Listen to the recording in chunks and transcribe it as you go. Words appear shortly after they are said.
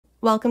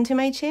Welcome to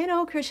my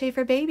channel, Crochet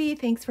for Baby.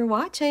 Thanks for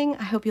watching.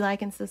 I hope you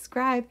like and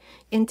subscribe.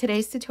 In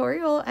today's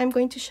tutorial, I'm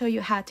going to show you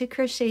how to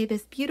crochet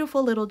this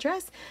beautiful little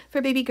dress for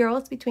baby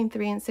girls between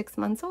 3 and 6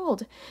 months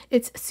old.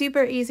 It's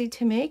super easy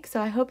to make, so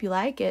I hope you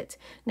like it.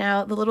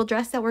 Now, the little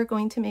dress that we're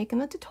going to make in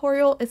the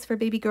tutorial is for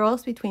baby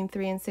girls between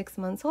 3 and 6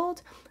 months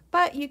old,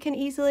 but you can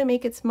easily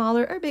make it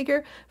smaller or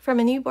bigger from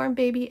a newborn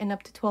baby and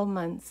up to 12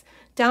 months.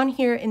 Down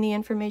here in the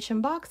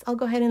information box, I'll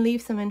go ahead and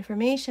leave some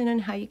information on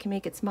how you can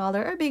make it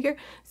smaller or bigger,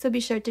 so be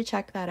sure to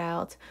check that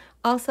out.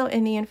 Also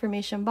in the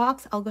information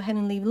box, I'll go ahead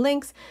and leave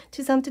links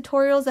to some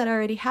tutorials that I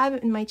already have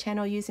in my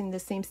channel using the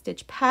same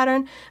stitch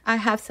pattern. I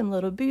have some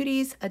little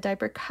booties, a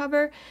diaper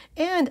cover,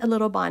 and a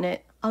little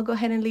bonnet. I'll go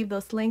ahead and leave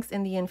those links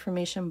in the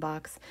information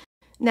box.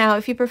 Now,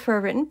 if you prefer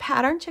a written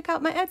pattern, check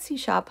out my Etsy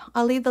shop.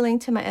 I'll leave the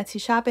link to my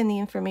Etsy shop in the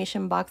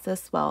information box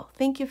as well.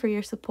 Thank you for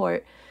your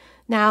support.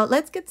 Now,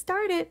 let's get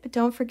started, but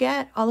don't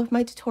forget, all of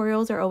my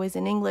tutorials are always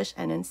in English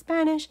and in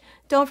Spanish.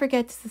 Don't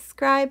forget to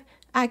subscribe,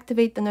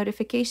 activate the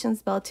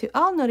notifications bell to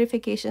all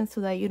notifications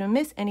so that you don't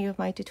miss any of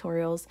my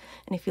tutorials.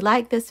 And if you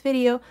like this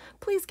video,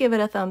 please give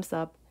it a thumbs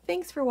up.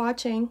 Thanks for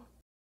watching.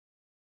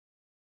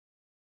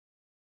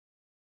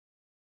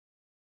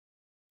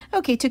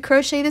 Okay, to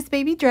crochet this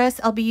baby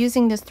dress, I'll be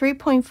using this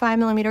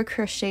 3.5mm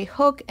crochet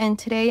hook, and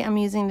today I'm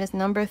using this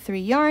number 3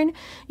 yarn.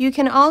 You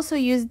can also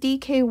use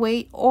DK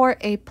weight or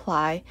a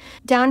ply.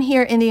 Down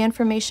here in the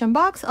information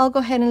box, I'll go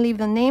ahead and leave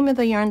the name of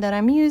the yarn that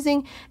I'm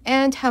using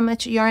and how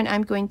much yarn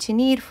I'm going to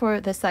need for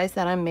the size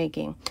that I'm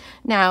making.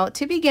 Now,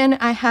 to begin,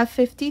 I have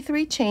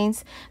 53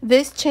 chains.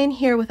 This chain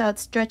here, without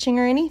stretching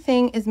or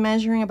anything, is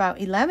measuring about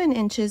 11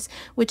 inches,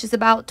 which is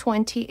about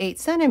 28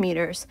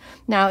 centimeters.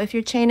 Now, if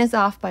your chain is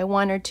off by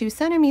 1 or 2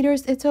 centimeters,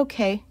 it's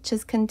okay,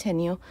 just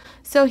continue.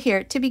 So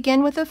here, to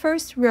begin with the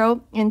first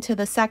row, into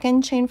the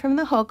second chain from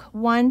the hook,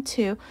 1,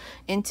 2,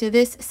 into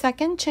this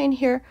second chain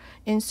here,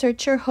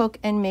 insert your hook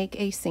and make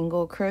a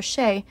single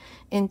crochet.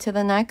 Into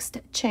the next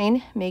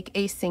chain, make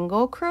a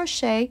single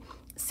crochet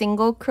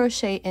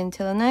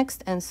into the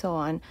next, and so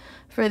on.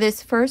 For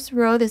this first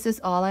row, this is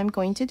all I'm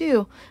going to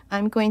do.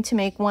 I'm going to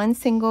make 1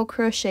 single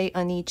crochet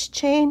on each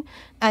chain.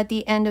 At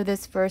the end of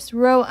this first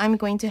row, I'm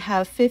going to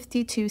have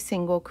 52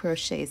 single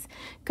crochets.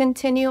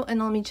 Continue, and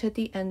I'll meet you at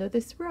the end of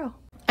this row.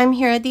 I'm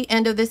here at the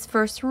end of this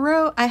first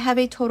row. I have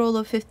a total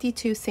of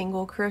 52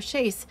 single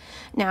crochets.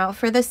 Now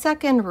for the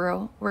second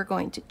row, we're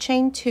going to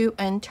chain 2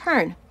 and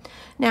turn.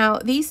 Now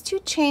these 2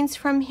 chains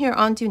from here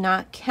on do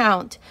not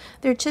count.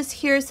 They're just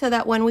here so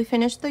that when we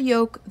finish the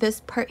yoke,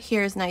 this part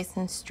here is nice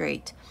and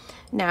straight.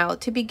 Now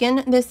to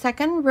begin the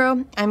second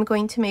row, I'm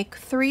going to make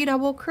 3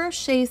 double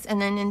crochets,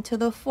 and then into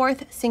the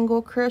 4th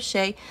single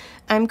crochet,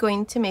 I'm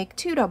going to make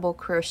 2 double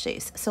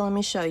crochets. So let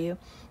me show you.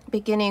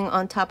 Beginning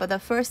on top of the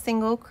first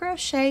single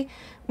crochet,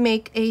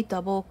 make a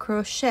double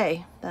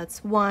crochet.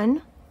 That's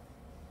 1,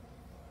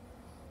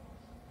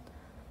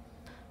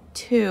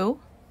 2,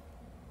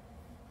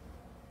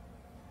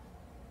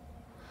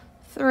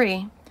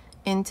 3.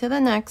 Into the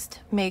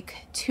next,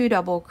 make 2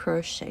 double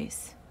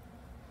crochets.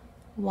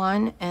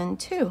 1 and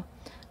 2.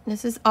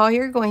 This is all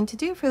you're going to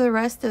do for the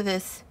rest of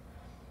this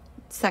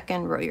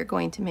second row. You're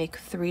going to make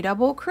 3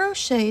 double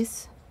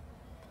crochets.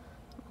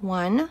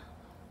 1,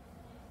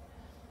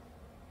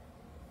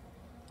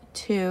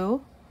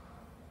 2,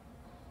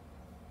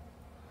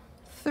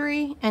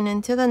 3, and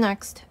into the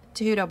next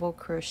 2 double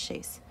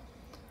crochets.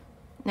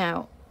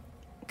 Now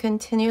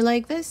continue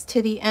like this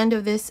to the end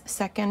of this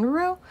second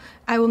row.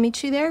 I will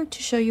meet you there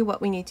to show you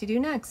what we need to do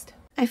next.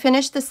 I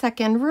finished the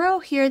second row.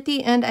 Here at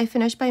the end, I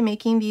finished by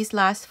making these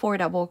last 4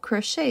 double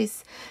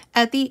crochets.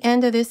 At the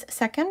end of this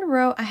second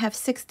row, I have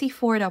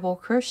 64 double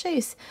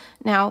crochets.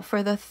 Now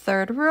for the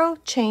third row,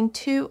 chain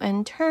 2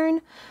 and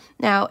turn.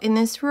 Now in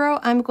this row,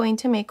 I'm going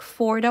to make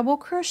 4 double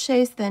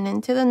crochets, then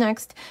into the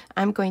next,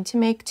 I'm going to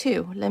make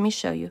 2. Let me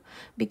show you.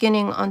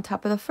 Beginning on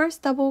top of the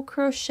first double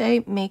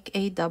crochet, make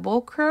a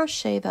double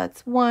crochet.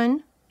 That's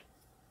 1,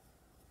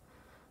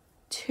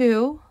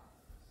 2,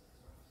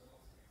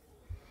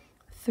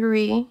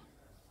 3,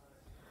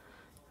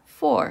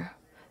 4.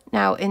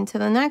 Now into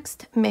the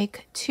next,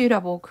 make 2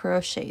 double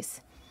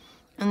crochets.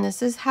 And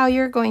this is how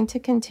you're going to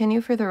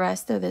continue for the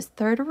rest of this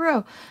third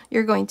row.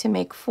 You're going to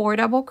make 4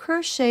 double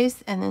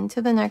crochets and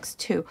into the next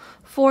 2.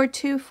 4,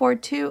 2, 4,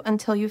 2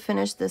 until you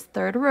finish this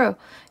third row.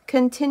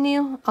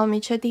 Continue, I'll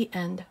meet you at the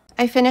end.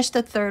 I finished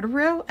the third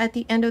row. At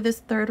the end of this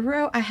third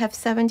row, I have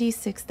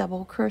 76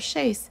 double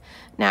crochets.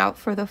 Now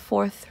for the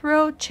fourth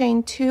row,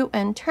 chain 2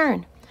 and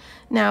turn.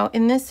 Now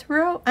in this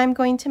row, I'm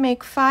going to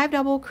make 5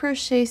 double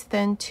crochets,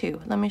 then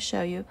 2. Let me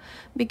show you.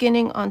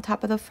 Beginning on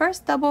top of the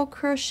first double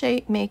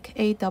crochet, make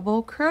a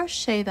double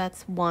crochet.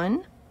 That's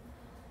 1,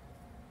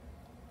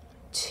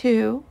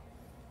 2,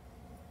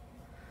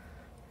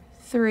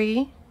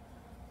 3,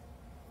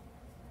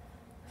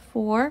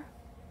 4,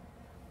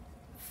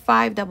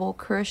 5 double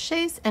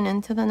crochets, and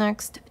into the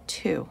next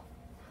 2.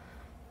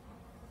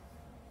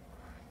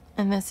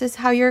 And this is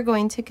how you're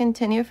going to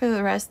continue for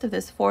the rest of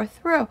this fourth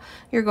row.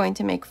 You're going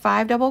to make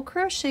 5 double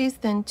crochets,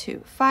 then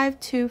 2, 5,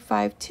 2,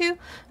 5, 2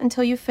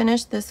 until you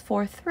finish this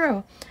fourth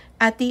row.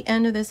 At the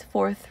end of this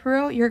 4th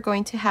row, you're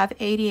going to have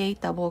 88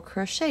 double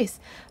crochets.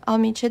 I'll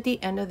meet you at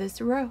the end of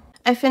this row.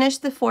 I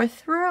finished the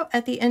 4th row.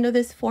 At the end of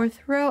this 4th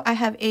row, I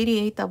have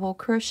 88 double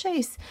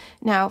crochets.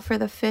 Now for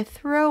the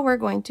 5th row, we're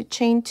going to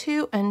chain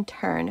 2 and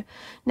turn.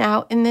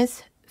 Now in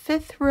this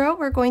 5th row,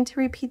 we're going to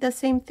repeat the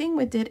same thing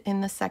we did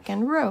in the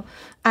 2nd row.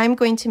 I'm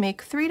going to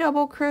make 3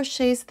 double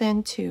crochets,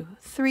 then 2,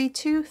 3,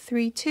 2,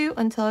 3, 2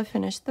 until I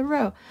finish the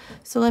row.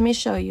 So let me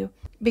show you.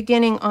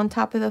 Beginning on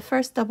top of the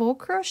first double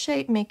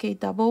crochet, make a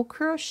double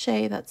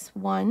crochet. That's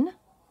 1,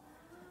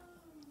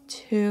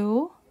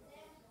 2,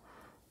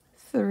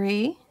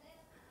 3.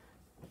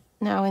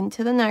 Now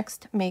into the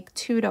next, make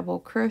 2 double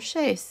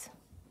crochets.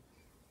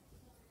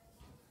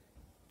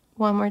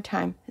 One more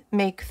time,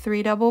 make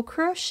 3 double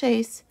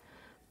crochets.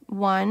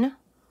 1,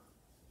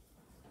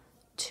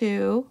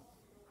 2,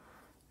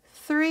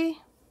 3,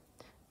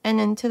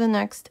 and into the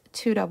next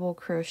 2 double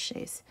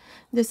crochets.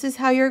 This is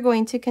how you're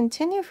going to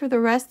continue for the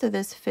rest of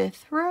this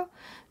 5th row.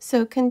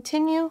 So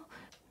continue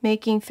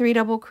making 3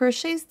 double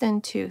crochets,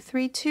 then 2,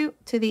 3, 2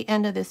 to the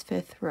end of this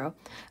 5th row.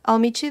 I'll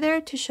meet you there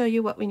to show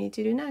you what we need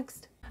to do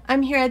next.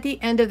 I'm here at the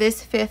end of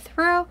this 5th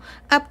row.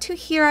 Up to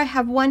here I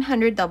have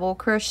 100 double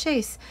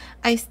crochets.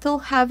 I still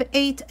have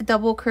 8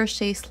 double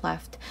crochets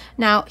left.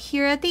 Now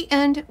here at the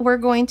end, we're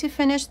going to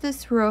finish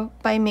this row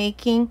by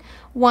making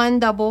 1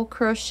 double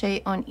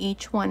crochet on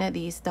each one of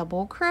these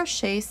double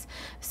crochets,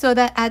 so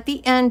that at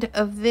the end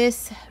of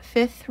this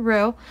 5th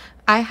row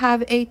I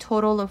have a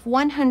total of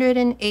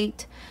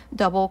 108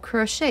 double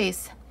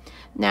crochets.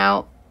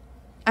 Now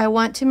I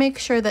want to make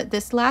sure that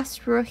this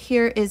last row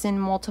here is in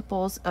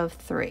multiples of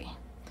 3.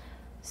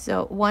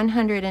 So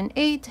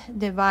 108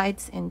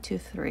 divides into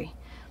 3.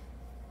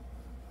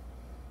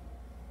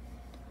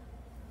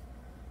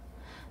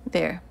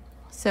 There.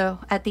 So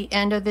at the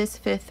end of this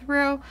 5th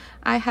row,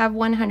 I have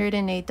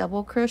 108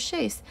 double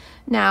crochets.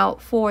 Now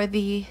for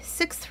the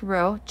 6th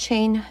row,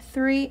 chain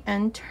 3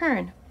 and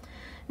turn.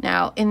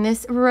 Now in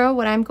this row,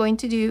 what I'm going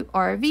to do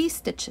are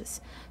V-stitches.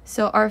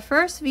 So our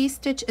first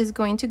V-stitch is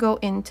going to go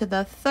into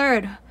the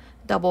 3rd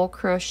double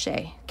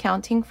crochet,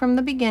 counting from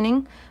the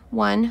beginning,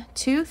 1,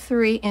 2,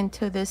 3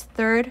 into this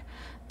 3rd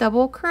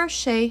double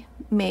crochet,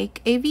 make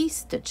a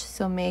V-stitch.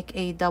 So make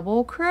a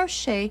double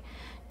crochet,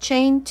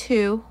 chain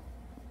 2,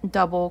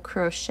 double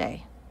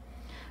crochet,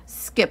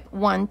 skip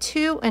 1,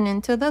 2 and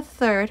into the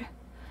 3rd,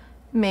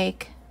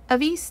 make a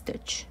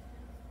V-stitch,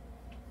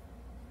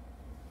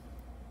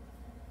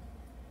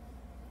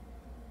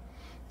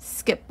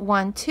 skip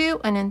 1,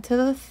 2 and into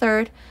the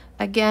 3rd,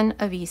 again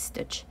a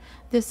V-stitch.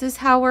 This is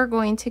how we're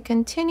going to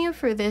continue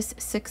for this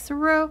 6th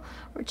row.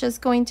 We're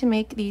just going to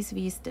make these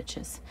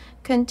V-stitches.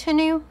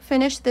 Continue,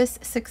 finish this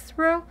 6th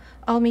row.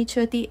 I'll meet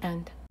you at the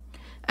end.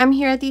 I'm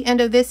here at the end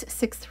of this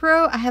 6th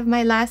row. I have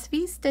my last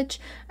V-stitch.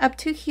 Up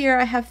to here,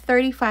 I have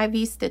 35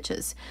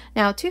 V-stitches.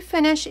 Now to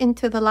finish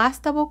into the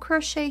last double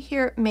crochet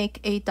here, make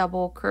a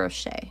double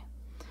crochet.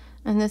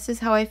 And this is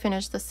how I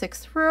finished the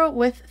 6th row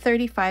with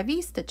 35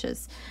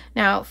 V-stitches.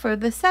 Now for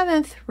the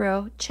 7th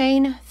row,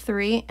 chain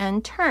 3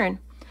 and turn.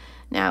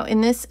 Now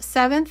in this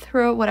 7th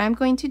row, what I'm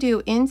going to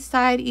do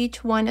inside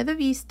each one of the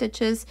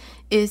V-stitches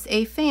is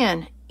a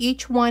fan.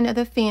 Each one of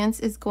the fans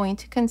is going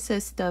to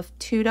consist of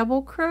 2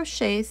 double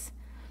crochets,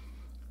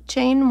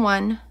 chain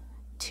 1,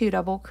 2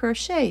 double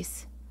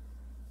crochets.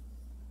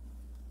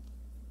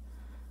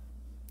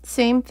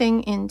 Same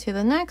thing into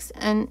the next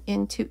and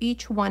into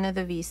each one of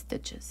the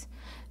V-stitches.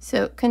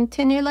 So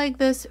continue like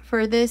this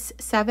for this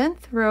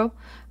 7th row.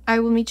 I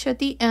will meet you at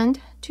the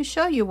end to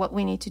show you what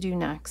we need to do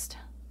next.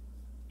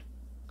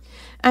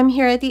 I'm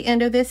here at the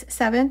end of this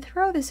 7th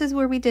row. This is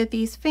where we did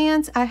these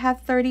fans. I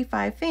have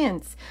 35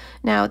 fans.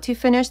 Now to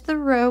finish the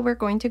row, we're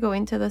going to go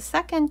into the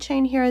 2nd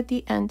chain here at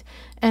the end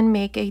and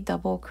make a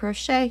double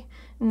crochet.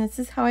 And this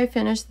is how I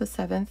finished the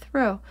 7th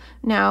row.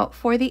 Now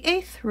for the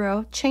 8th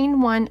row,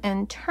 chain 1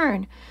 and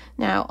turn.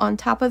 Now on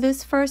top of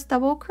this first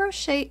double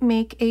crochet,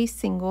 make a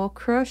single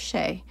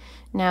crochet.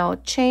 Now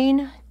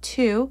chain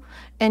 2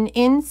 and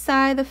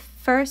inside the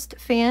first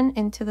fan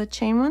into the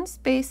chain 1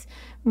 space,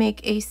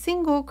 make a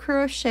single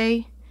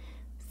crochet,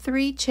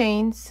 3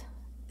 chains,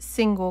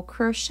 single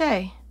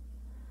crochet.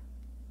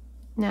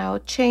 Now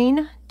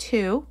chain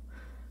 2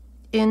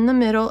 in the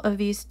middle of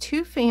these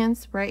 2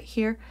 fans right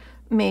here,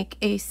 make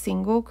a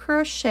single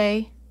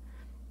crochet,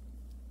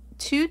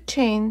 2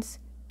 chains,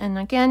 and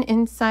again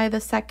inside the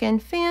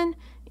 2nd fan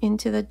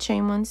into the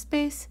chain 1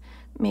 space,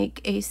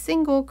 make a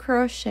single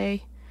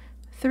crochet,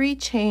 3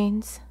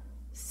 chains,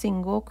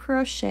 single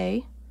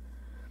crochet,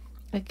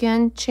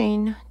 again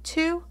chain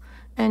 2,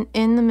 and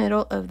in the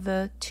middle of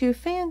the 2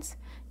 fans,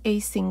 a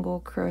single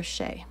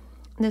crochet.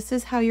 This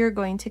is how you're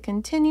going to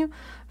continue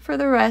for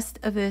the rest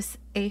of this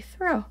 8th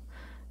row.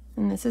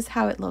 And this is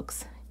how it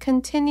looks.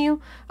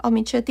 Continue. I'll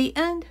meet you at the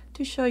end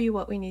to show you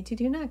what we need to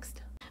do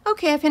next.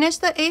 Okay, I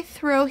finished the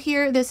 8th row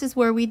here. This is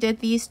where we did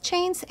these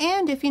chains,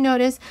 and if you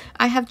notice,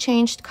 I have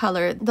changed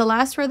color. The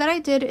last row that I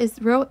did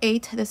is row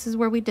 8. This is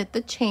where we did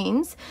the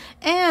chains,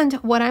 and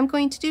what I'm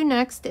going to do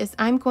next is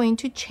I'm going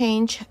to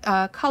change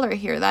color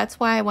here. That's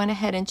why I went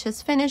ahead and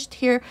just finished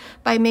here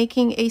by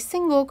making a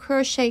single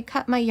crochet,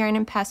 cut my yarn,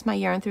 and pass my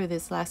yarn through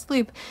this last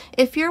loop.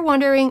 If you're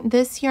wondering,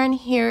 this yarn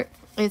here,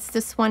 it's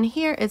this one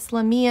here, it's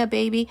Lamia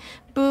Baby.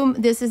 Boom,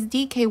 this is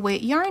DK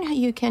weight yarn.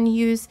 You can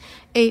use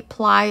a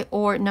ply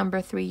or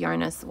number 3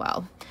 yarn as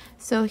well.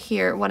 So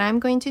here, what I'm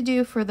going to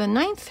do for the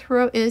 9th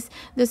row is,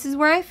 this is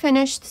where I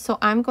finished, so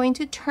I'm going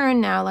to turn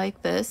now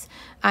like this.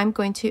 I'm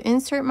going to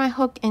insert my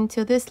hook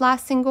into this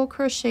last single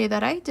crochet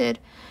that I did.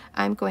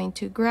 I'm going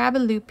to grab a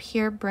loop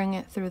here, bring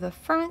it through the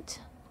front.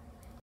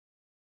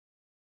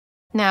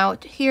 Now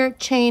here,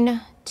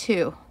 chain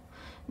 2.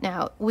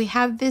 Now we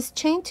have this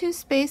chain 2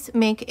 space,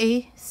 make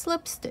a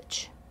slip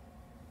stitch.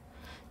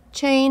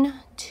 Chain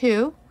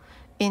 2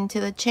 into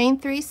the chain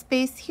 3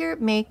 space here,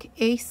 make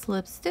a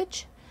slip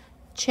stitch.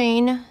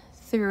 Chain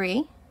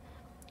 3,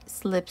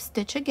 slip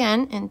stitch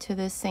again into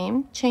the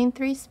same chain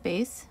 3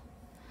 space.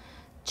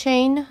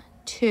 Chain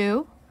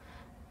 2.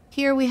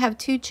 Here we have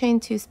 2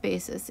 chain 2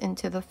 spaces.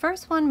 Into the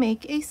first one,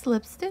 make a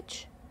slip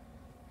stitch.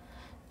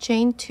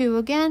 Chain 2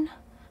 again,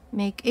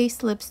 make a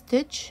slip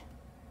stitch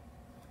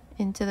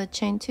into the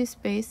chain 2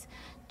 space.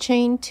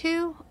 Chain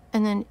 2,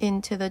 and then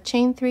into the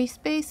chain 3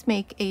 space,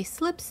 make a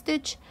slip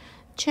stitch.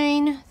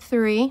 Chain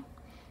 3,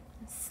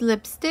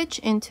 slip stitch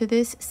into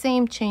this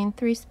same chain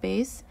 3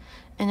 space,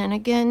 and then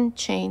again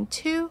chain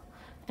 2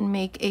 and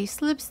make a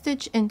slip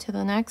stitch into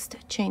the next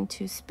chain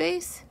 2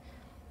 space.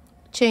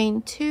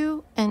 Chain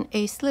 2 and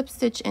a slip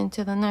stitch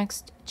into the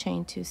next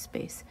chain 2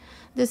 space.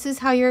 This is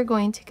how you're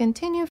going to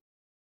continue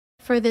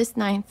for this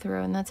 9th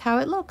row, and that's how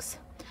it looks.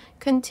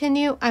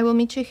 Continue. I will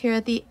meet you here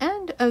at the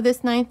end of this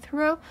 9th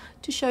row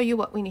to show you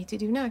what we need to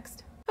do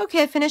next.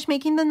 Okay, I finished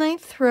making the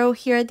 9th row.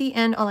 Here at the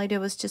end, all I did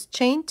was just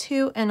chain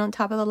 2, and on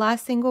top of the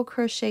last single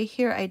crochet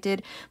here, I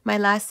did my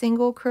last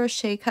single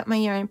crochet, cut my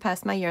yarn,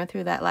 pass my yarn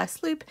through that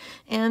last loop,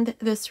 and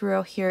this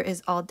row here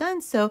is all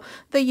done. So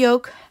the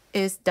yoke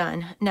is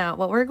done. Now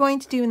what we're going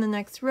to do in the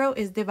next row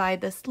is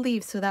divide the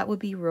sleeves, so that would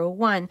be row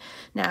 1.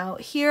 Now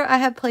here I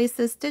have placed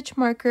this stitch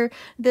marker.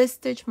 This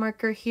stitch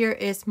marker here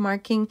is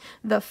marking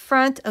the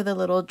front of the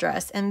little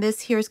dress, and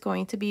this here is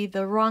going to be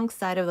the wrong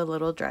side of the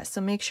little dress, so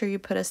make sure you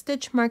put a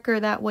stitch marker,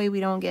 that way we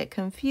don't get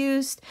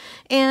confused.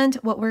 And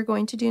what we're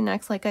going to do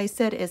next, like I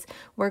said, is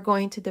we're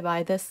going to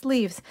divide the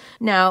sleeves.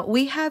 Now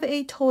we have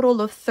a total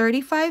of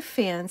 35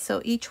 fans,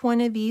 so each one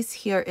of these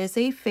here is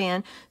a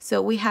fan,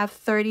 so we have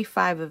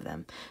 35 of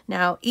them.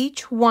 Now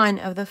each one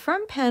of the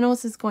front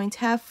panels is going to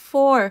have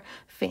 4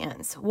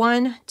 fans,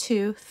 1,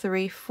 2,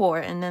 3, 4,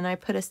 and then I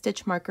put a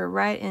stitch marker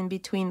right in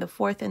between the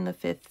 4th and the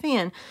 5th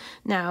fan.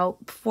 Now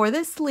for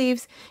the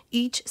sleeves,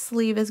 each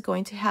sleeve is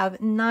going to have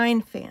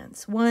 9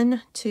 fans,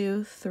 1,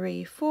 2,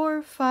 3,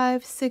 4,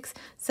 5, 6,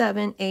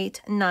 7,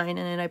 8, 9, and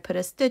then I put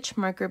a stitch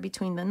marker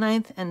between the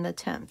 9th and the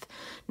 10th.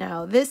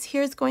 Now this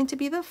here is going to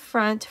be the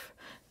front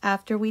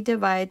after we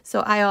divide, so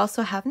I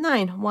also have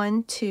 9,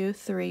 1, 2,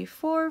 3,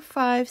 4,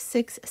 5,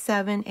 6,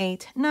 7,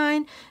 8,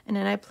 9, and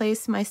then I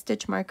place my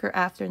stitch marker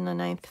after the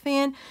 9th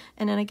fan,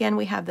 and then again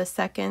we have the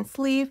second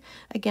sleeve.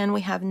 Again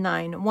we have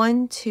 9,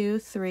 1, 2,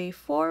 3,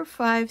 4,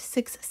 5,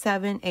 6,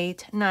 7,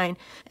 8, 9,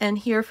 and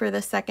here for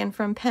the second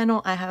front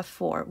panel I have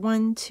 4,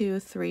 1, 2,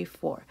 3,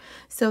 4.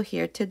 So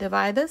here to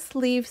divide the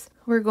sleeves,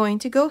 we're going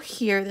to go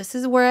here. This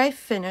is where I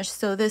finished.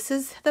 So this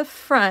is the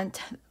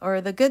front, or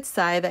the good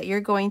side that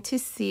you're going to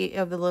see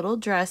of the little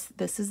dress.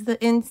 This is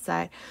the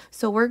inside.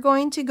 So we're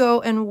going to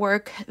go and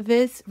work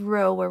this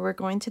row where we're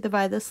going to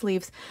divide the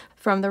sleeves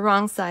from the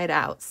wrong side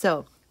out.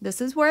 So this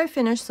is where I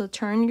finished, so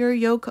turn your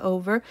yoke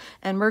over,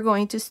 and we're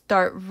going to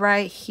start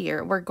right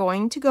here. We're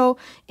going to go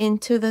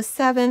into the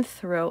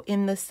 7th row.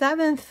 In the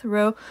 7th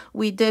row,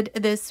 we did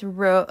this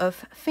row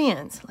of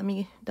fans. Let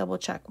me double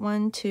check.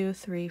 1, 2,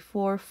 3,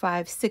 4,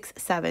 5, 6,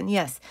 7.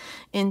 Yes,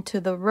 into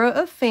the row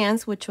of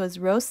fans, which was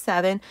row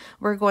 7,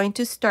 we're going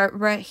to start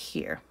right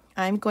here.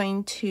 I'm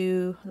going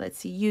to, let's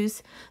see,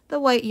 use the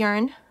white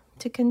yarn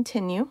to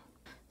continue.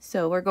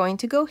 So we're going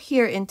to go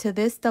here into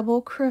this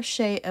double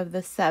crochet of the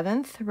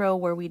 7th row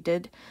where we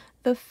did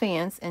the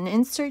fans, and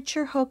insert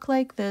your hook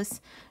like this,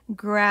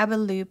 grab a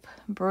loop,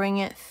 bring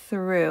it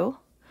through,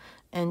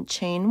 and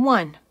chain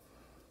 1.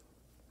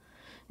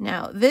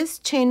 Now this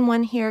chain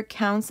 1 here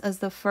counts as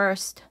the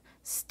first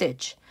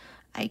stitch.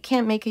 I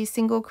can't make a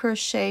single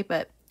crochet,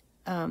 but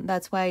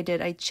that's why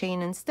I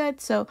chain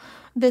instead. So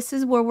this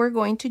is where we're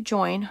going to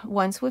join.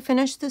 Once we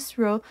finish this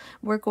row,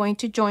 we're going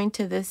to join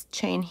to this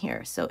chain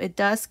here. So it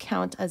does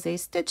count as a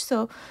stitch,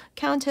 so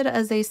count it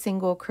as a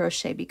single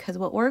crochet, because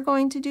what we're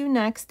going to do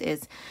next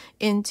is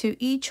into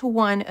each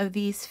one of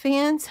these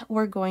fans,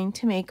 we're going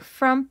to make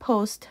front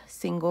post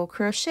single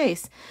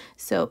crochets.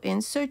 So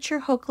insert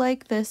your hook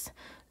like this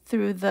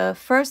through the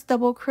first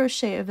double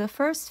crochet of the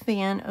first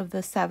fan of the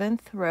 7th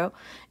row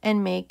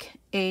and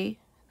make a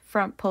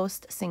front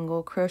post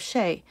single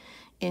crochet,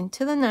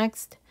 into the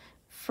next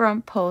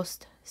front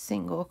post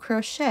single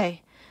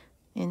crochet,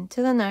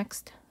 into the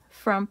next,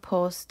 front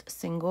post,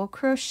 single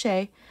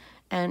crochet,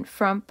 and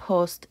front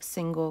post,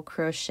 single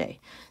crochet.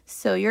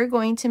 So you're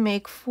going to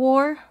make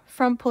 4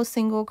 front post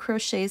single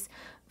crochets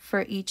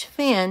for each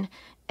fan,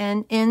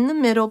 and in the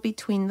middle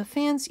between the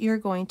fans you're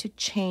going to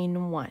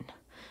chain 1.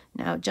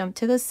 Now jump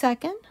to the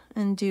second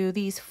and do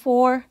these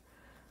 4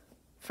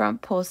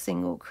 front post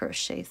single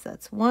crochets.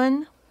 That's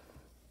 1,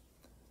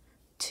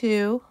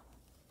 2,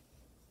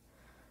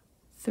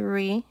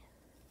 3,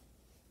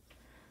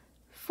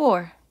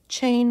 4.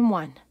 Chain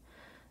 1.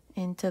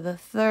 Into the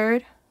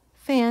third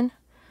fan,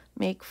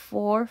 make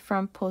 4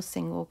 front post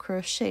single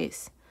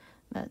crochets.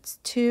 That's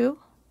 2,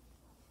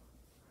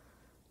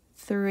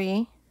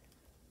 3,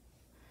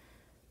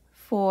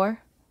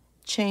 4.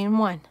 Chain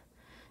 1.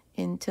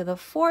 Into the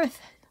fourth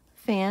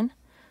fan,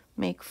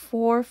 make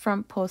 4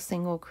 front post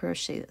single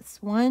crochet.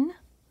 That's 1,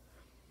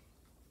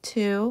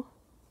 2,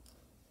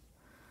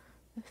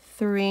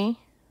 3,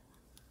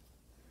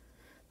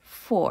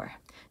 4.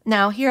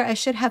 Now here I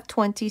should have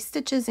 20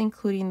 stitches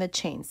including the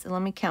chains. So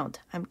let me count.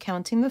 I'm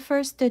counting the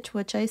first stitch,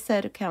 which I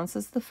said counts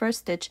as the first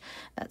stitch.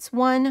 That's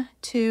 1,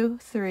 2,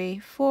 3,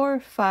 4,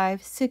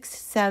 5, 6,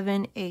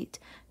 7, 8,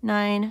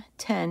 9,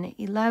 10,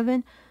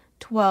 11,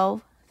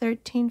 12,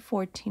 13,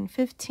 14,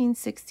 15,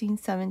 16,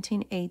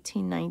 17,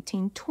 18,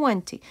 19,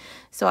 20.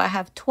 So I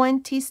have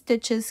 20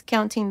 stitches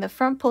counting the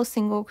front post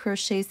single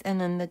crochets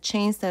and then the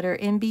chains that are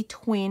in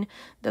between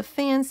the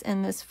fans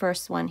and this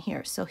first one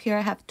here. So here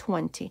I have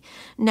 20.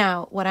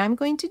 Now what I'm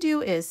going to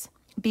do is,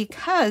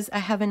 because I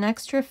have an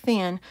extra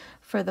fan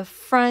for the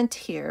front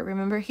here,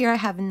 remember here I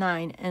have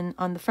 9 and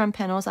on the front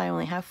panels I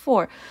only have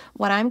 4.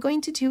 What I'm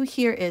going to do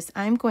here is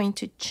I'm going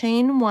to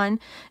chain 1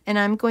 and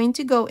I'm going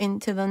to go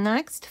into the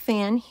next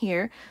fan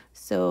here,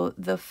 so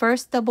the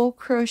first double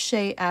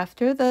crochet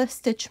after the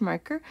stitch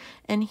marker,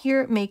 and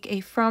here make a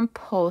front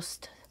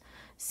post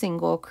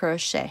single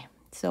crochet.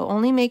 So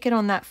only make it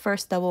on that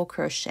first double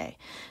crochet.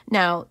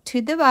 Now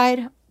to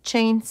divide,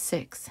 chain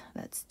 6.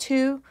 That's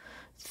 2,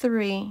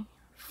 3,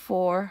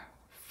 4,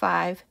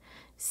 5,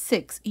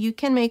 6. You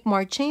can make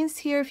more chains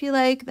here if you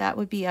like. That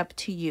would be up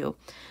to you.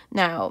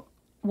 Now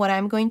what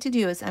I'm going to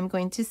do is I'm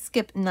going to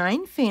skip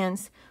 9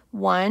 fans.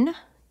 1,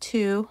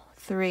 2,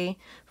 3,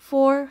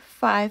 4,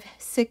 5,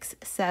 6,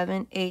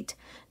 7, 8,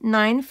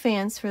 9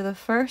 fans for the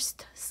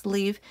first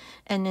sleeve,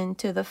 and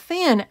into the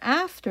fan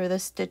after the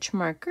stitch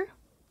marker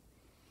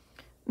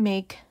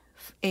make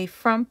a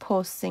front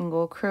post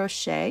single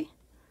crochet,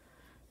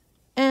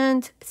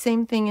 and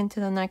same thing into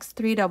the next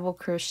 3 double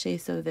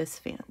crochets of this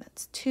fan.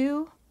 That's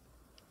 2,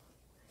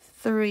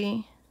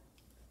 3,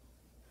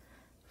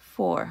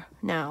 4.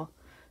 Now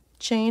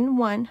chain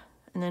 1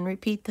 and then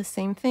repeat the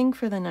same thing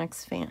for the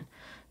next fan.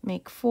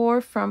 Make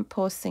 4 front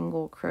post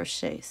single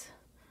crochets.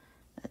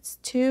 That's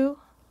 2,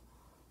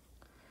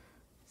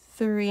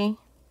 3,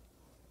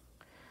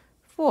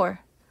 4.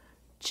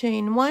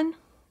 Chain 1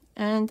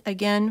 and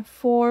again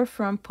 4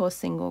 front post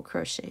single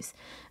crochets.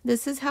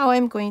 This is how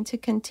I'm going to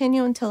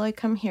continue until I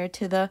come here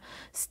to the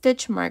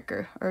stitch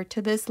marker, or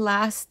to this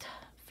last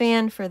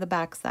fan for the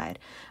back side.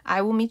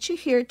 I will meet you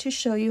here to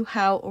show you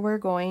how we're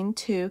going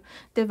to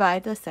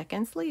divide the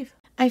second sleeve.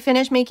 I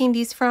finished making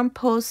these front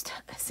post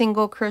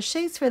single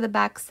crochets for the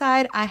back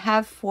side. I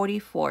have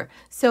 44.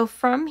 So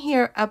from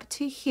here up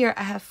to here,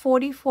 I have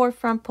 44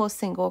 front post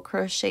single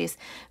crochets.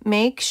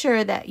 Make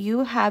sure that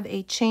you have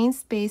a chain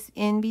space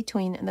in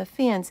between the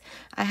fans.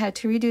 I had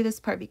to redo this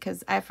part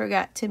because I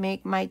forgot to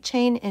make my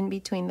chain in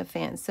between the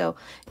fans. So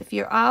if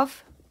you're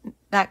off,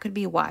 that could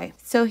be why.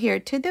 So here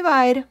to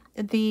divide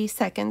the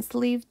second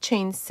sleeve,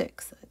 chain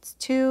 6. That's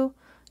 2,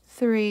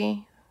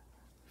 3,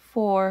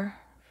 4,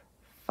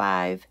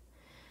 5,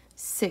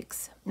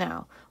 6.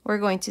 Now we're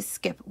going to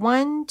skip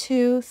 1,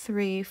 2,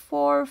 3,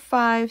 4,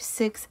 5,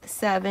 6,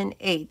 7,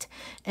 8,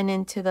 and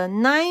into the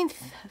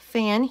 9th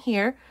fan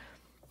here,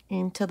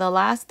 into the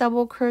last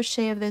double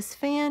crochet of this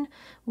fan,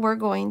 we're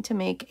going to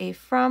make a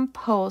front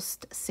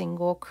post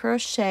single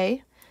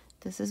crochet.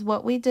 This is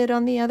what we did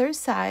on the other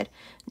side.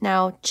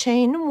 Now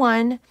chain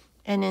 1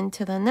 and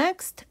into the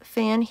next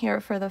fan here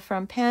for the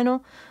front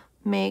panel,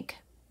 make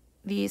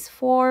these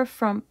 4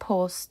 front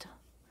post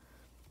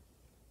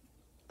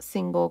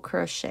single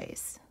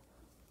crochets.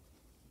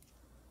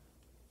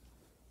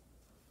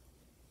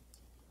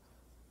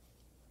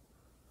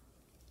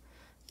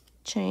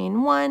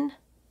 Chain 1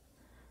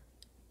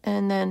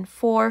 and then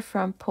 4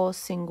 front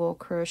post single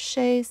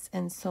crochets,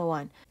 and so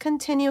on.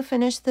 Continue,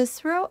 finish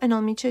this row, and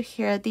I'll meet you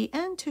here at the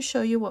end to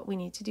show you what we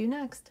need to do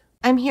next.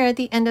 I'm here at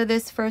the end of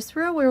this first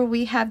row where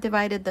we have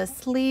divided the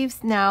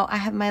sleeves. Now I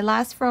have my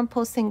last front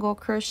post single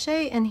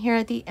crochet, and here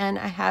at the end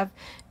I have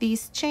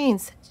these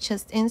chains.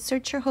 Just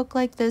insert your hook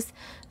like this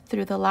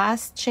through the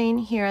last chain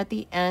here at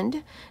the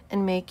end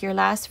and make your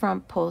last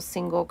front post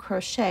single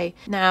crochet.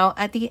 Now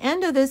at the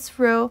end of this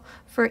row,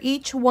 for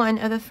each one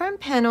of the front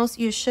panels,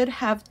 you should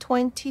have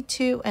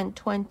 22 and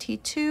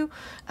 22.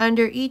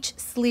 Under each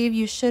sleeve,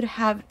 you should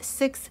have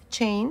 6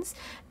 chains.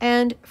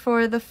 And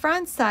for the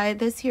front side,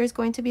 this here is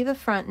going to be the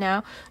front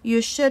now,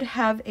 you should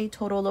have a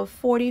total of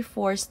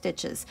 44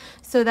 stitches.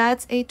 So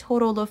that's a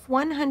total of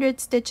 100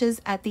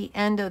 stitches at the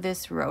end of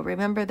this row.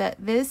 Remember that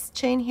this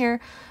chain here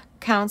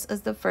counts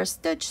as the first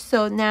stitch.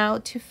 So now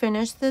to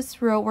finish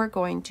this row, we're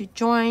going to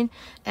join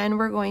and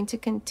we're going to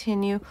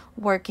continue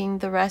working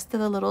the rest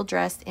of the little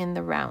dress in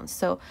the round.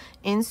 So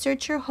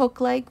insert your hook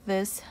like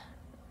this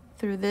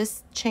through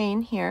this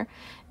chain here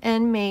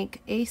and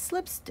make a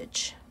slip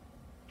stitch.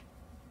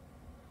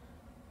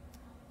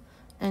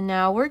 And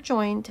now we're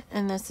joined,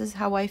 and this is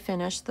how I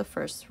finish the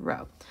first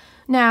row.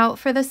 Now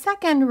for the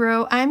second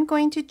row, I'm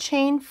going to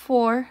chain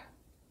 4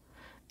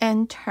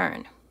 and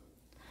turn.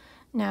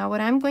 Now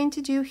what I'm going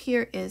to do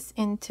here is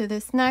into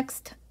this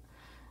next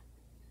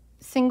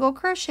single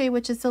crochet,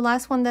 which is the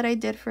last one that I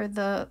did for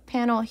the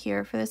panel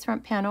here, for this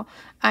front panel,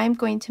 I'm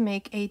going to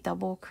make a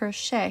double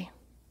crochet.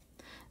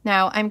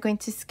 Now I'm going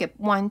to skip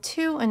 1,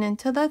 2, and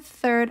into the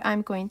third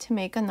I'm going to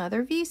make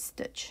another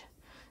V-stitch.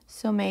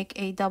 So make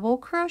a double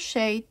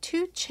crochet,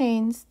 2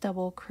 chains,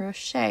 double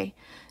crochet,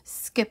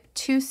 skip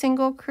 2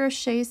 single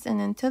crochets, and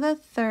into the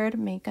third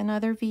make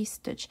another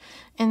V-stitch.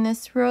 In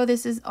this row,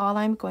 this is all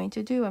I'm going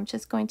to do. I'm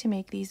just going to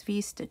make these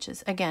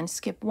V-stitches. Again,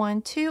 skip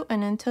 1, 2,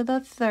 and into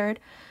the third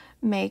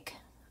make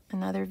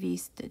another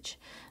V-stitch.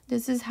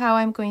 This is how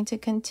I'm going to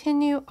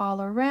continue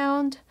all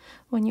around.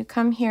 When you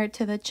come here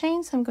to the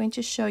chains, I'm going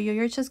to show you,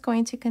 you're just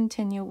going to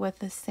continue with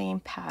the same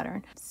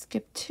pattern.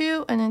 Skip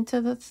 2 and into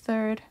the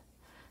third,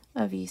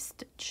 a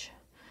V-stitch.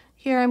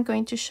 Here I'm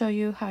going to show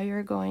you how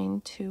you're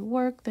going to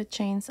work the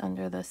chains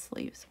under the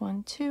sleeves.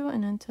 1, 2,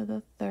 and into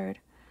the third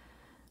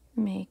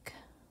make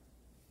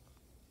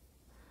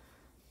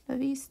a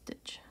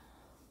V-stitch.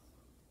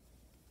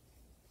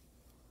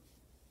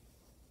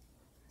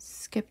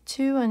 Skip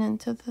 2 and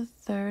into the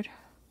third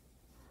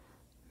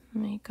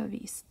make a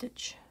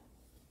V-stitch.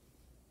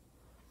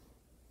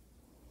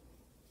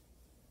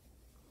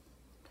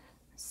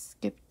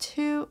 Skip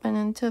 2 and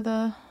into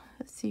the,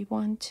 let's see,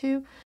 1,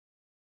 2,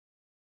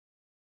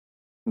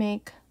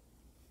 make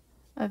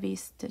a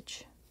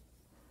V-stitch.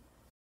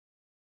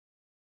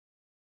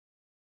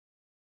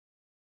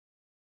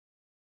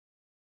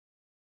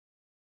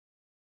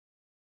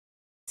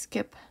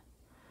 Skip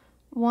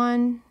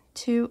 1,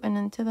 2, and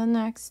into the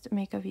next,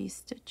 make a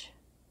V-stitch.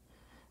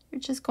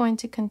 You're just going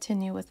to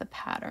continue with the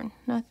pattern,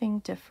 nothing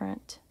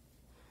different.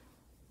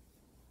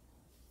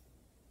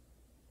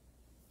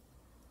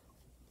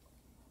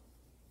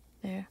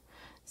 There.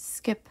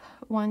 Skip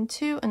 1,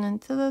 2, and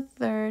into the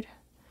third,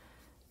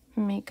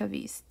 make a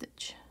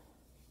V-stitch.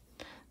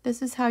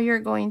 This is how you're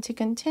going to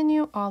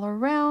continue all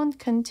around.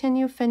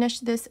 Continue, finish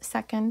this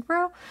second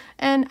row,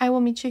 and I will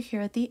meet you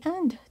here at the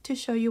end to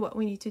show you what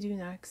we need to do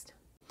next.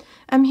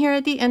 I'm here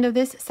at the end of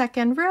this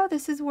second row.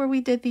 This is where we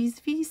did these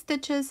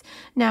V-stitches.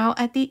 Now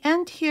at the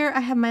end here,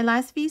 I have my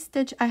last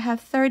V-stitch. I have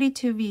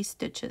 32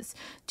 V-stitches.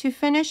 To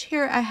finish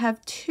here, I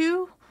have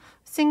 2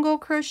 single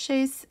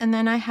crochets, and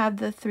then I have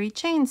the 3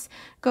 chains.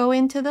 Go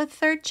into the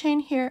third chain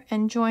here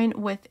and join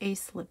with a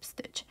slip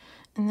stitch.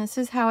 And this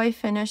is how I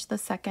finish the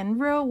second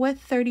row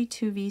with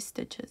 32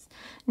 V-stitches.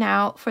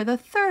 Now for the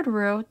third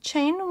row,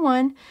 chain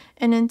 1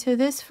 and into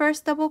this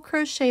first double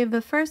crochet of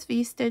the first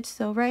V-stitch,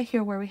 so right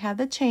here where we have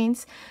the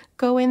chains,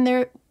 go in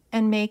there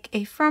and make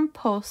a front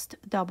post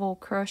double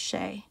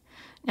crochet.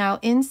 Now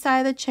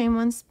inside the chain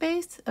 1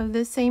 space of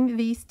the same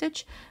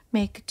V-stitch,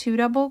 make 2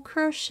 double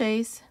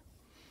crochets,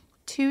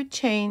 2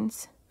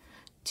 chains,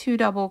 2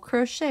 double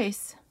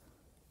crochets.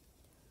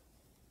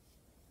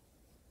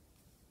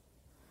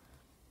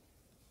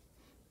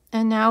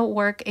 And now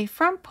work a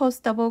front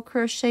post double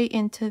crochet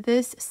into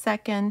this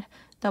second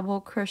double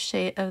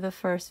crochet of the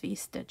first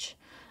V-stitch.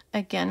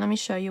 Again, let me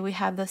show you. We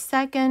have the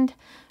second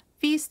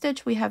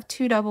V-stitch, we have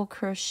 2 double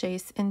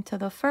crochets into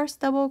the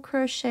first double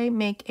crochet,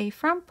 make a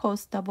front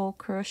post double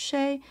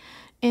crochet.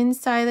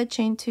 Inside the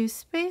chain 2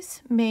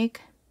 space,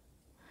 make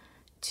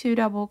 2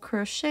 double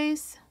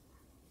crochets,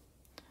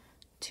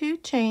 2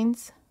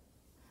 chains,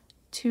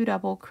 2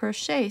 double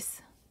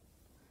crochets.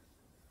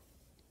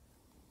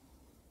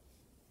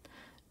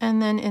 And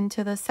then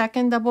into the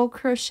second double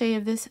crochet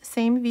of this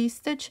same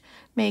V-stitch,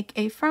 make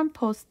a front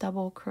post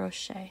double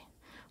crochet.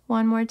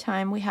 One more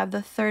time, we have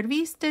the third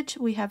V-stitch,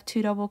 we have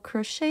 2 double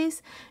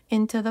crochets,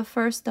 into the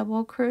first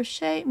double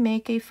crochet,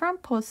 make a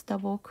front post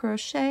double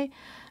crochet,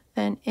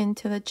 then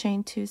into the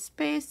chain 2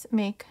 space,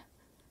 make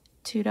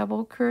 2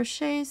 double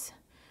crochets,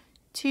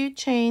 2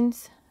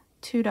 chains,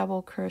 2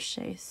 double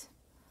crochets.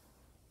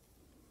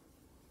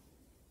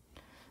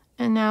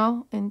 And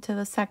now into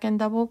the second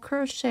double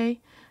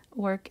crochet,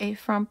 work a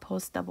front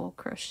post double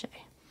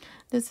crochet.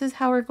 This is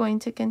how we're going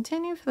to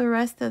continue for the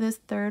rest of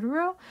this third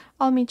row.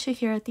 I'll meet you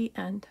here at the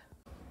end.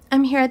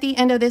 I'm here at the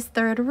end of this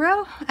third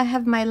row. I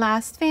have my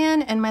last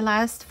fan and my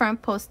last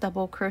front post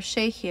double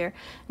crochet here.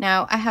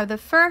 Now I have the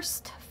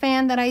first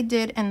fan that I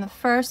did and the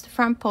first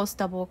front post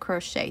double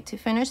crochet. To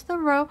finish the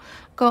row,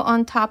 go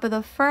on top of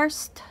the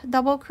first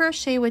double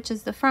crochet, which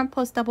is the front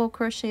post double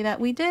crochet that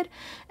we did,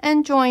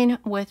 and join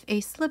with a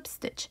slip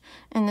stitch.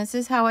 And this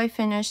is how I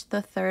finished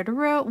the third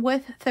row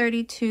with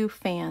 32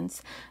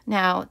 fans.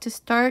 Now to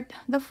start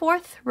the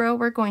fourth row,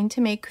 we're going to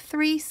make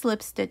 3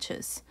 slip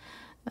stitches.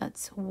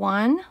 That's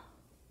 1,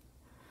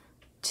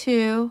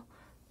 2,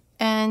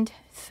 and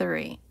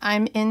 3.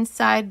 I'm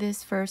inside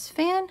this first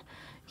fan.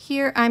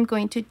 Here I'm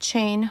going to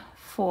chain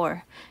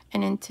 4,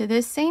 and into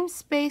this same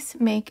space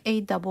make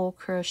a double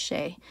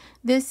crochet.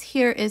 This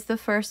here is the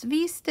first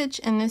V-stitch.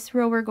 In this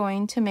row we're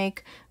going to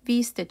make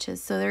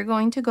V-stitches, so they're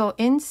going to go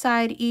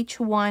inside each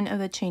one of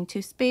the chain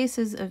 2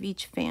 spaces of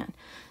each fan.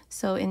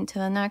 So into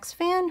the next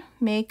fan,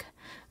 make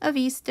a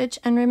V-stitch,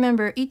 and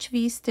remember each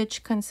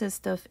V-stitch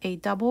consists of a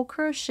double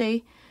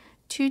crochet,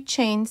 2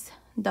 chains,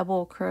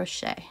 double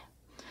crochet.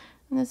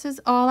 And this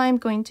is all I'm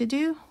going to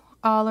do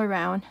all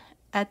around.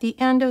 At the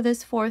end of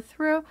this fourth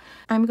row,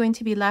 I'm going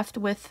to be left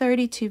with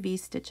 32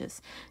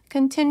 V-stitches.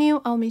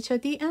 Continue, I'll meet you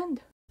at the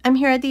end. I'm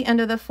here at the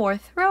end of the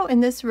fourth row. In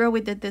this row,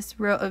 we did this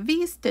row of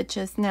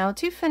V-stitches. Now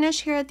to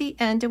finish here at the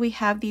end, we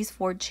have these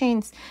 4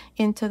 chains.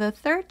 Into the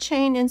third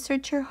chain,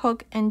 insert your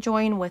hook and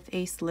join with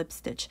a slip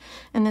stitch.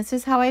 And this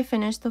is how I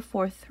finished the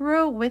fourth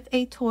row with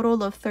a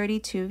total of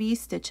 32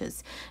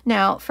 V-stitches.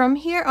 Now from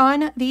here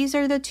on, these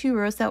are the 2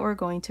 rows that we're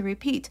going to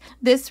repeat.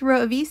 This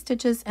row of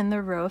V-stitches and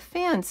the row of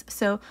fans.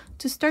 So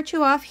to start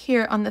you off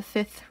here on the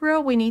 5th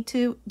row, we need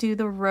to do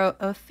the row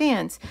of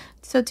fans.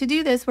 So to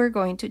do this, we're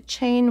going to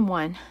chain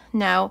 1.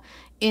 Now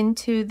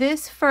into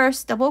this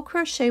first double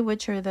crochet,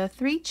 which are the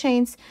 3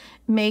 chains,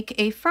 make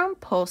a front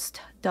post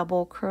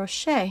double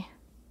crochet.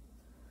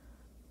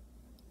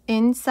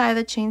 Inside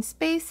the chain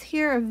space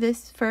here of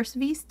this first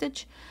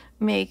V-stitch,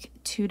 make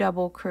 2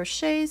 double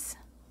crochets,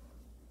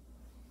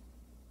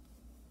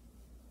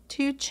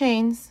 2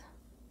 chains,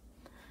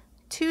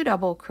 2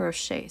 double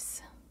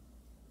crochets.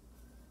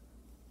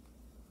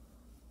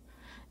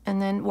 And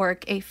then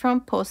work a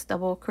front post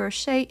double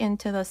crochet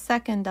into the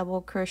second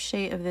double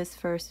crochet of this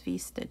first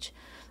V-stitch.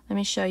 Let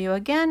me show you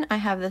again. I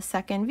have the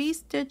second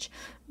V-stitch,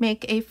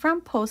 make a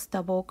front post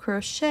double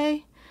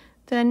crochet,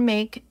 then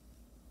make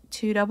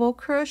 2 double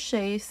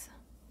crochets,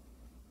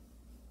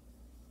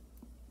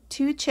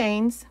 2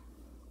 chains,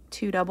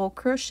 2 double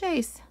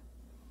crochets,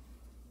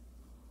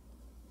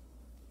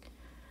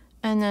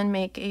 and then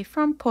make a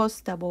front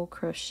post double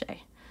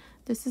crochet.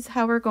 This is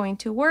how we're going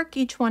to work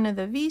each one of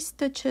the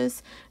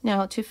V-stitches.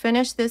 Now to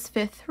finish this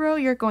 5th row,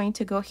 you're going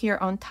to go here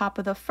on top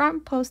of the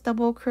front post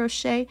double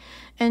crochet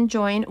and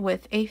join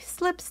with a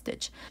slip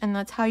stitch. And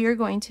that's how you're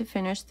going to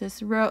finish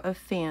this row of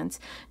fans.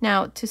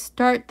 Now to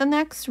start the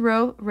next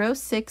row, row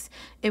 6,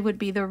 it would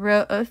be the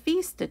row of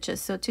V-stitches.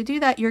 So to do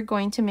that, you're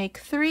going to make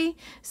 3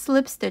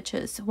 slip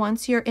stitches.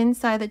 Once you're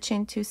inside the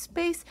chain 2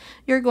 space,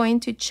 you're going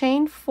to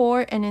chain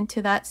 4, and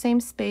into that same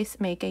space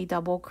make a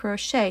double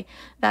crochet.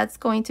 That's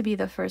going to be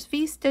the first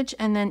V-stitch,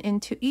 and then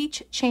into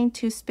each chain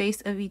 2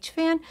 space of each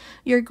fan,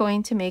 you're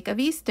going to make a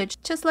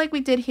V-stitch, just like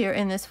we did here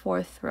in this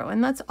 4th row.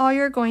 And that's all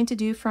you're going to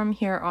do from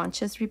here on.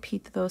 Just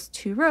repeat those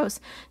 2 rows.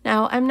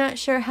 Now, I'm not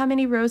sure how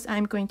many rows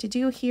I'm going to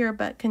do here,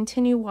 but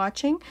continue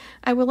watching.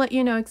 I will let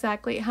you know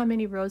exactly how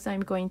many rows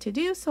I'm going to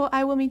do, so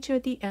I will meet you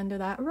at the end of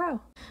that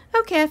row.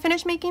 Okay, I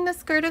finished making the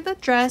skirt of the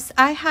dress.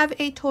 I have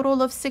a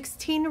total of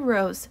 16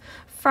 rows.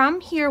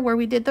 From here where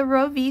we did the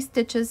row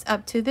V-stitches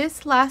up to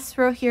this last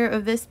row here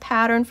of this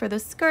pattern for the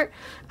skirt,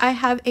 I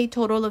have a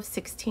total of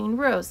 16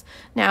 rows.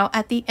 Now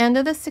at the end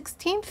of the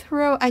 16th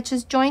row, I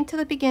just joined to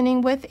the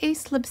beginning with a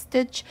slip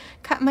stitch,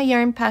 cut my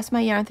yarn, pass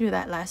my yarn through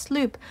that last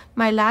loop.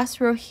 My last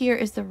row here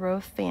is the row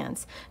of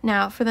fans.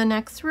 Now for the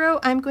next row,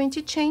 I'm going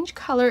to change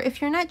color.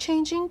 If you're not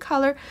changing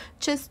color,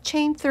 just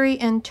chain 3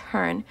 and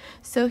turn.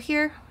 So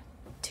here,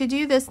 to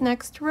do this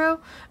next row,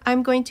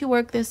 I'm going to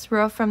work this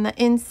row from the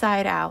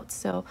inside out.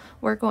 So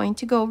we're going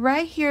to go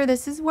right here.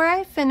 This is where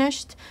I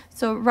finished.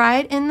 So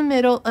right in the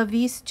middle of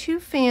these 2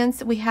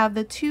 fans, we have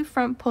the 2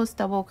 front post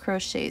double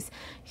crochets.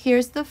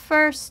 Here's the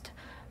first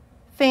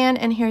fan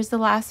and here's the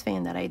last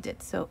fan that I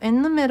did. So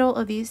in the middle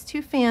of these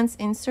 2 fans,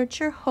 insert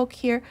your hook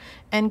here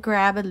and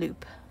grab a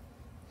loop.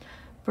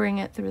 Bring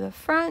it through the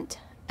front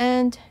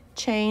and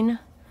chain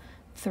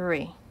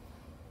 3.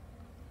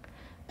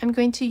 I'm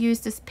going to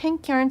use this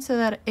pink yarn so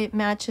that it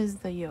matches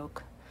the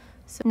yoke.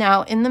 So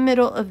now in the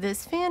middle of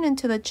this fan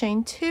into the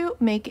chain 2,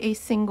 make a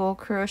single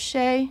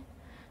crochet,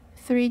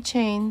 3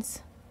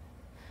 chains,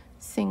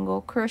 single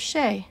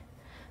crochet,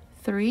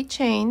 3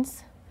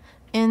 chains.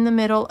 In the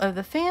middle of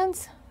the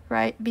fans,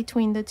 right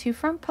between the 2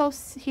 front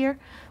posts here,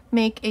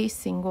 make a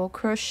single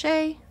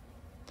crochet,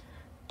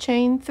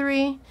 chain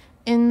 3.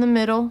 In the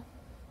middle,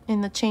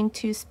 in the chain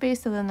 2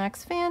 space of the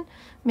next fan,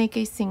 make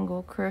a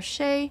single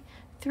crochet,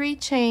 3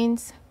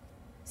 chains,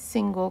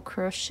 single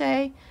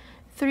crochet,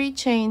 3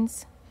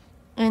 chains.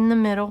 In the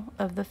middle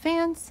of the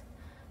fans,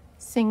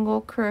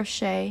 single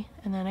crochet,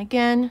 and then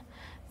again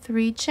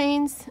 3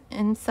 chains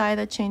inside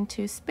the chain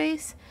 2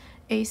 space,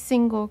 a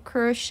single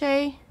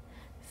crochet,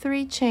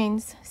 3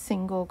 chains,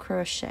 single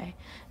crochet.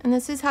 And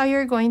this is how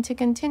you're going to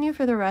continue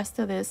for the rest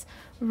of this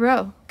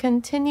row.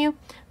 Continue,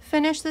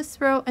 finish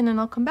this row, and then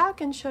I'll come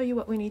back and show you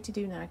what we need to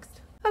do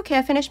next. Okay,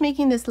 I finished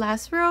making this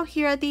last row.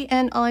 Here at the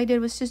end, all I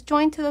did was just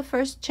join to the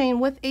first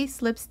chain with a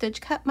slip stitch,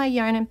 cut my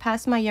yarn, and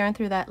pass my yarn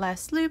through that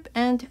last loop,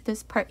 and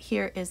this part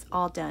here is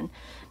all done.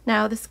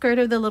 Now the skirt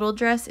of the little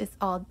dress is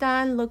all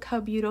done. Look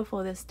how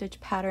beautiful this stitch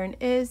pattern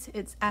is.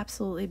 It's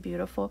absolutely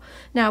beautiful.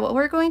 Now what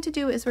we're going to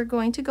do is we're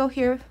going to go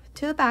here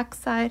to the back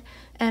side,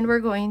 and we're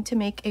going to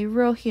make a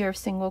row here of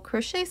single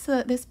crochet so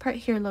that this part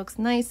here looks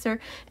nicer,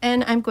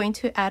 and I'm going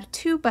to add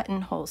 2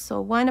 buttonholes, so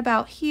one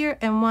about here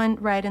and one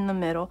right in the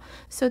middle.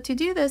 So to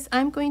do this,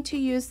 I'm going to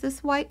use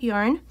this white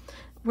yarn.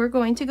 We're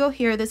going to go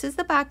here. This is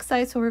the back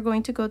side, so we're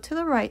going to go to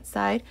the right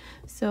side.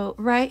 So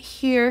right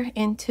here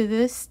into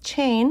this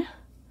chain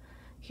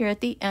here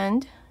at the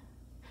end,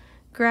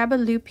 grab a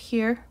loop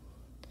here.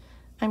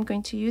 I'm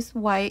going to use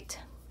white,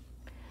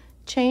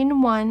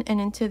 chain 1, and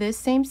into this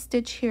same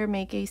stitch here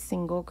make a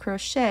single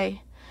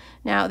crochet.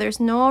 Now there's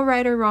no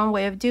right or wrong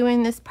way of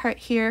doing this part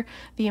here.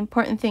 The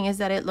important thing is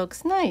that it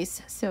looks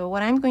nice. So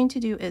what I'm going to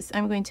do is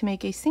I'm going to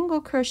make a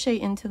single crochet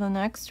into the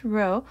next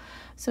row.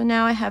 So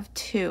now I have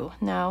 2.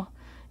 Now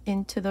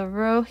into the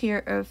row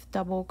here of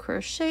double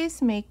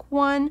crochets, make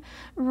 1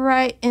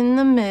 right in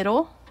the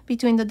middle.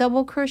 Between the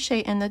double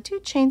crochet and the 2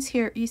 chains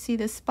here, you see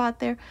this spot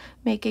there,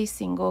 make a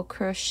single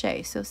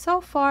crochet.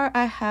 So far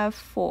I have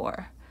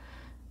 4.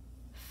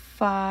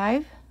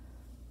 5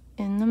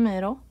 in the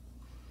middle,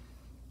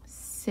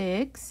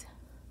 6,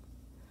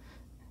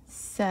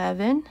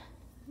 7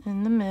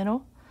 in the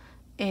middle,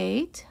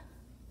 8,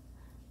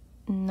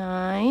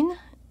 9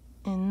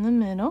 in the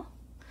middle,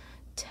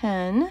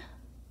 10,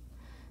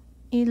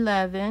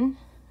 11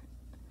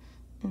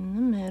 in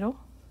the middle,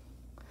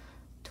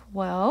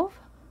 12,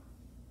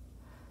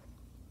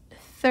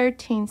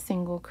 13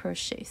 single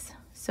crochets.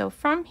 So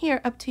from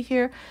here up to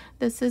here,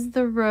 this is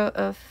the row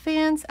of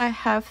fans. I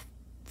have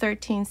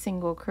 13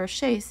 single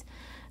crochets.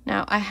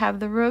 Now I have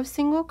the row of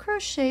single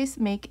crochets,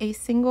 make a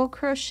single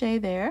crochet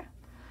there.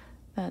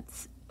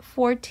 That's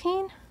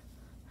 14.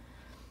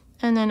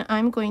 And then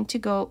I'm going to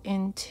go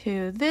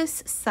into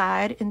this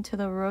side, into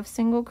the row of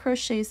single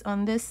crochets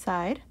on this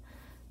side.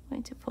 I'm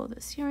going to pull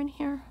this yarn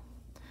here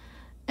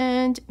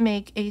and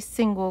make a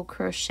single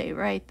crochet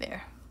right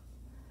there.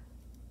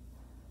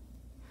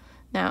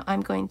 Now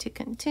I'm going to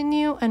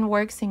continue and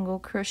work single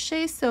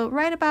crochet. So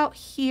right about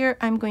here,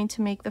 I'm going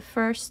to make the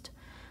first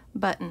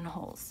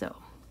buttonhole. So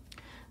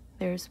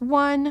there's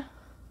 1,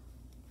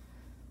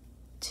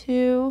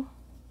 2,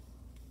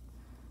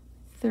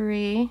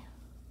 3,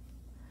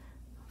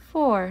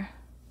 4,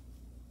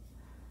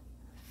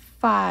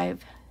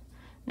 5.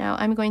 Now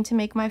I'm going to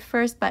make my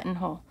first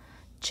buttonhole.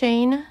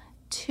 Chain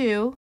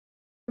 2,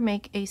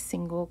 make a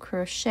single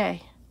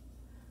crochet.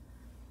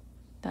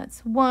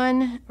 That's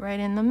 1 right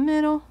in the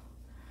middle,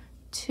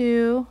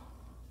 2,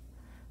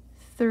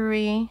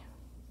 3,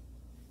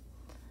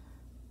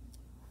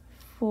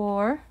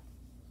 4,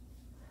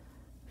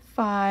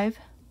 5,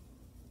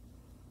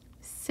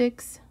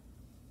 6,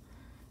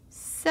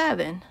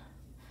 7.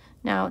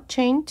 Now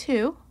chain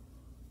 2,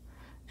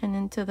 and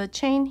into the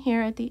chain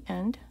here at the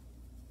end,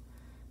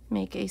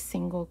 make a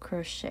single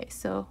crochet.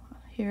 So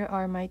here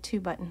are my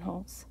 2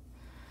 buttonholes.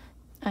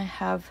 I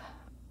have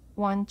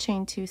 1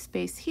 chain 2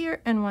 space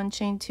here and 1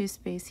 chain 2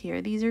 space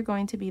here. These are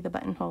going to be the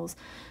buttonholes.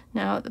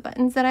 Now the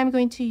buttons that I'm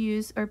going to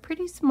use are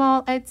pretty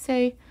small. I'd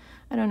say,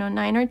 I don't know,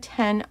 9 or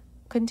 10.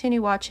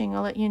 Continue watching.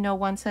 I'll let you know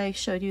once I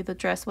showed you the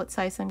dress what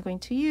size I'm going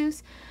to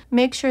use.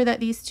 Make sure that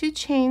these 2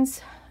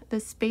 chains, the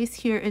space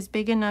here is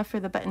big enough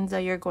for the buttons that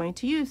you're going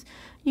to use.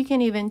 You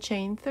can even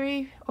chain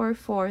 3 or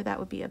 4, that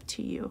would be up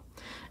to you.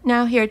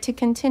 Now here to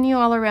continue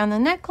all around the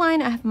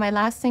neckline, I have my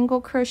last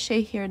single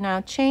crochet here.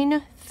 Now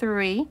chain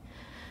 3,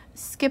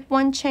 skip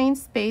 1 chain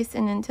space,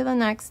 and into the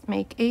next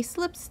make a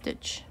slip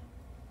stitch.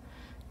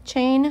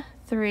 Chain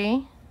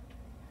 3,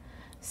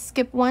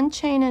 skip 1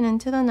 chain, and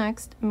into the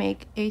next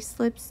make a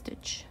slip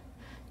stitch.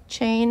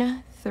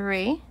 Chain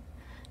 3,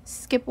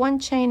 skip 1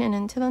 chain, and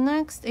into the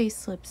next a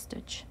slip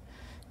stitch.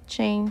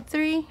 Chain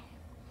 3,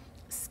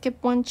 skip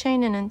 1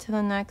 chain, and into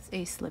the next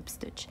a slip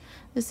stitch.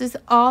 This is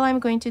all I'm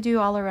going to do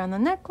all around the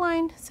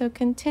neckline, so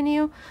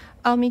continue.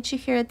 I'll meet you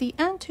here at the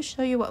end to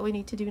show you what we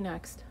need to do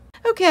next.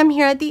 Okay, I'm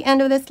here at the end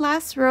of this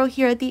last row.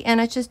 Here at the end,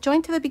 I just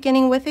joined to the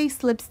beginning with a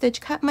slip stitch,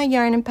 cut my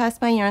yarn, and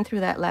passed my yarn through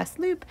that last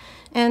loop,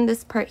 and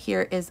this part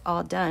here is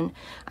all done.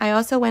 I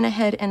also went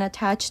ahead and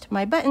attached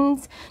my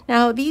buttons.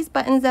 Now these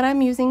buttons that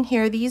I'm using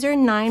here, these are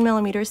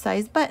 9mm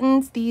size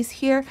buttons. These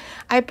here,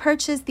 I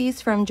purchased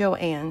these from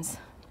Joann's,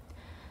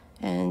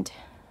 and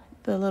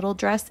the little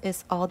dress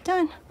is all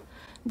done.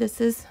 This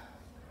is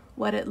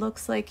what it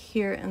looks like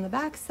here in the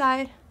back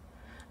side.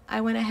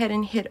 I went ahead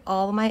and hit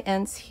all my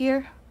ends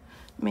here.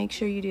 Make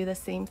sure you do the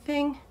same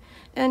thing.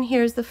 And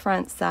here's the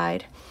front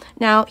side.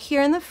 Now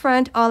here in the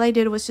front, all I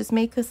did was just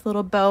make this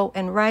little bow,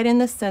 and right in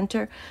the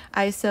center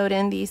I sewed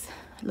in these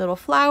little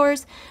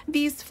flowers.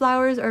 These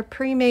flowers are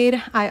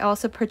pre-made. I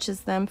also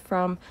purchased them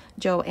from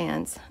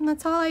Joann's, and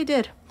that's all I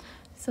did.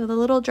 So the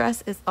little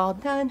dress is all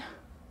done.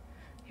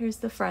 Here's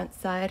the front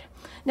side.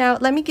 Now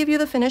let me give you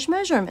the finished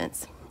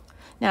measurements.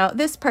 Now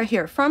this part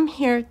here, from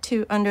here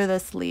to under the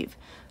sleeve,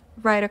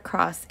 right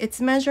across,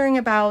 it's measuring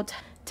about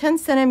 10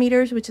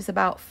 centimeters, which is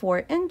about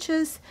 4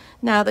 inches.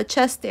 Now the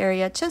chest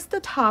area, just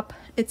the top,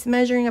 it's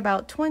measuring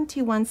about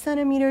 21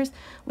 centimeters,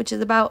 which is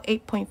about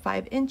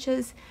 8.5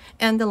 inches.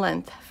 And the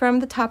length from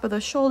the top of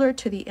the shoulder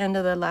to the end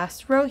of the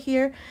last row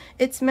here,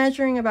 it's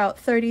measuring about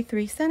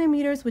 33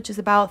 centimeters, which is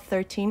about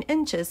 13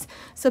 inches.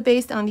 So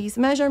based on these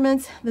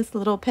measurements, this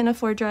little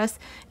pinafore dress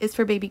is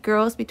for baby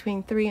girls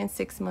between 3 and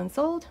 6 months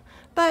old,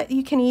 but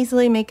you can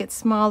easily make it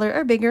smaller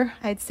or bigger,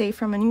 I'd say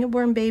from a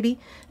newborn baby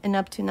and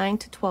up to 9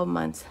 to 12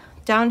 months.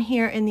 Down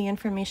here in the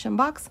information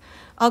box,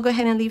 I'll go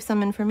ahead and leave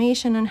some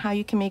information on how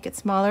you can make it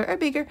smaller or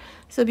bigger,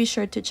 so be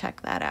sure to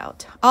check that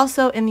out.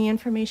 Also in the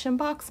information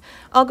box,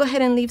 I'll go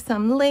ahead and leave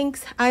some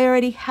links. I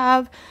already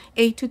have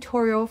a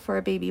tutorial for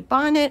a baby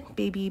bonnet,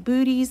 baby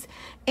booties,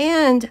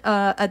 and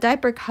a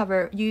diaper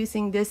cover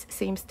using this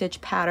same stitch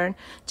pattern.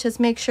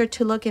 Just make sure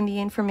to look in the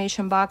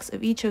information box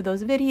of each of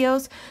those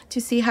videos to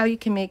see how you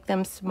can make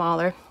them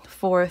smaller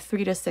for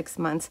 3 to 6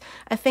 months.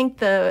 I think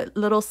the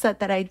little set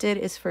that I did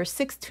is for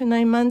 6 to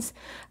 9 months,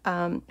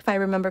 if I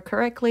remember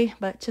correctly,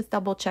 but just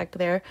double check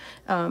there.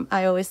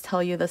 I always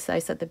tell you the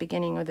size at the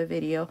beginning of the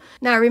video.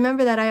 Now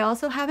remember that I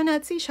also have an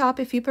Etsy shop.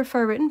 If you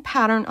prefer a written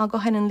pattern, I'll go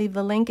ahead and leave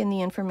the link in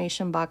the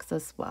information box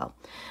as well.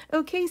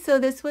 Okay, so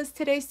this was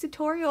today's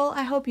tutorial.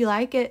 I hope you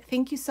like it.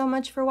 Thank you so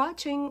much for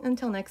watching.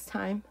 Until next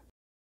time.